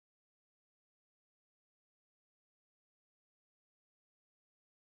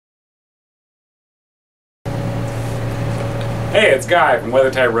Hey, it's Guy from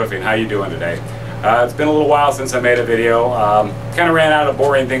Weathertight Roofing. How you doing today? It's been a little while since I made a video. Kind of ran out of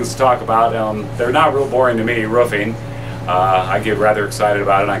boring things to talk about. They're not real boring to me, roofing. I get rather excited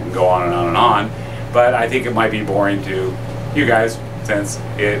about it. I can go on and on and on. But I think it might be boring to you guys since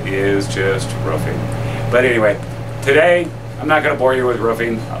it is just roofing. But anyway, today I'm not going to bore you with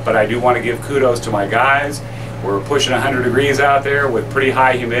roofing, but I do want to give kudos to my guys. We're pushing 100 degrees out there with pretty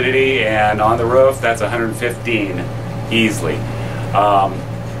high humidity, and on the roof that's 115 easily.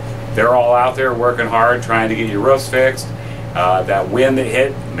 They're all out there working hard trying to get your roofs fixed. That wind that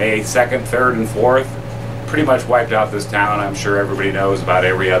hit May 2nd, 3rd, and 4th pretty much wiped out this town. I'm sure everybody knows about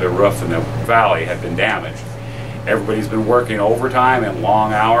every other roof in the valley had been damaged. Everybody's been working overtime and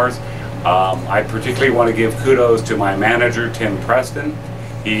long hours. I particularly want to give kudos to my manager, Tim Preston.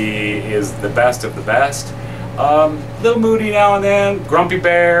 He is the best of the best. Little moody now and then, grumpy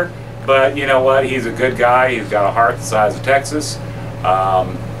bear, but you know what? He's a good guy. He's got a heart the size of Texas.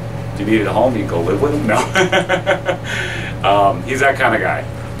 If you need it at home, you can go live with him. No. He's that kind of guy.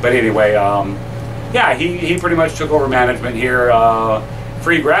 But anyway, yeah, he pretty much took over management here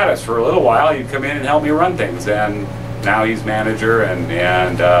free gratis for a little while. He'd come in and help me run things, and now he's manager,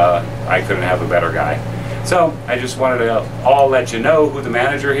 and I couldn't have a better guy. So I just wanted to all let you know who the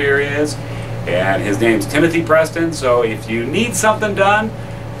manager here is, and his name's Timothy Preston. So if you need something done,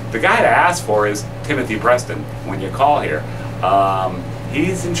 the guy to ask for is Timothy Preston when you call here.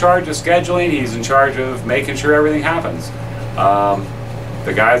 He's in charge of scheduling. He's in charge of making sure everything happens.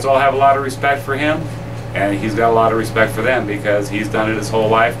 The guys all have a lot of respect for him, and he's got a lot of respect for them because he's done it his whole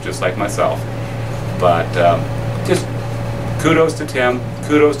life, just like myself. But just kudos to Tim.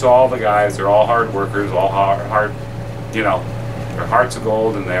 Kudos to all the guys. They're all hard workers, all hard, you know, their hearts of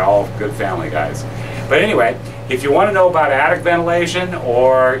gold, and they're all good family guys. But anyway, if you want to know about attic ventilation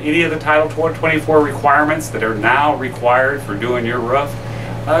or any of the Title 24 requirements that are now required for doing your roof,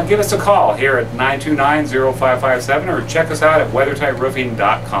 give us a call here at 929-0557 or check us out at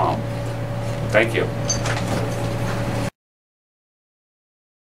weathertightroofing.com. Thank you.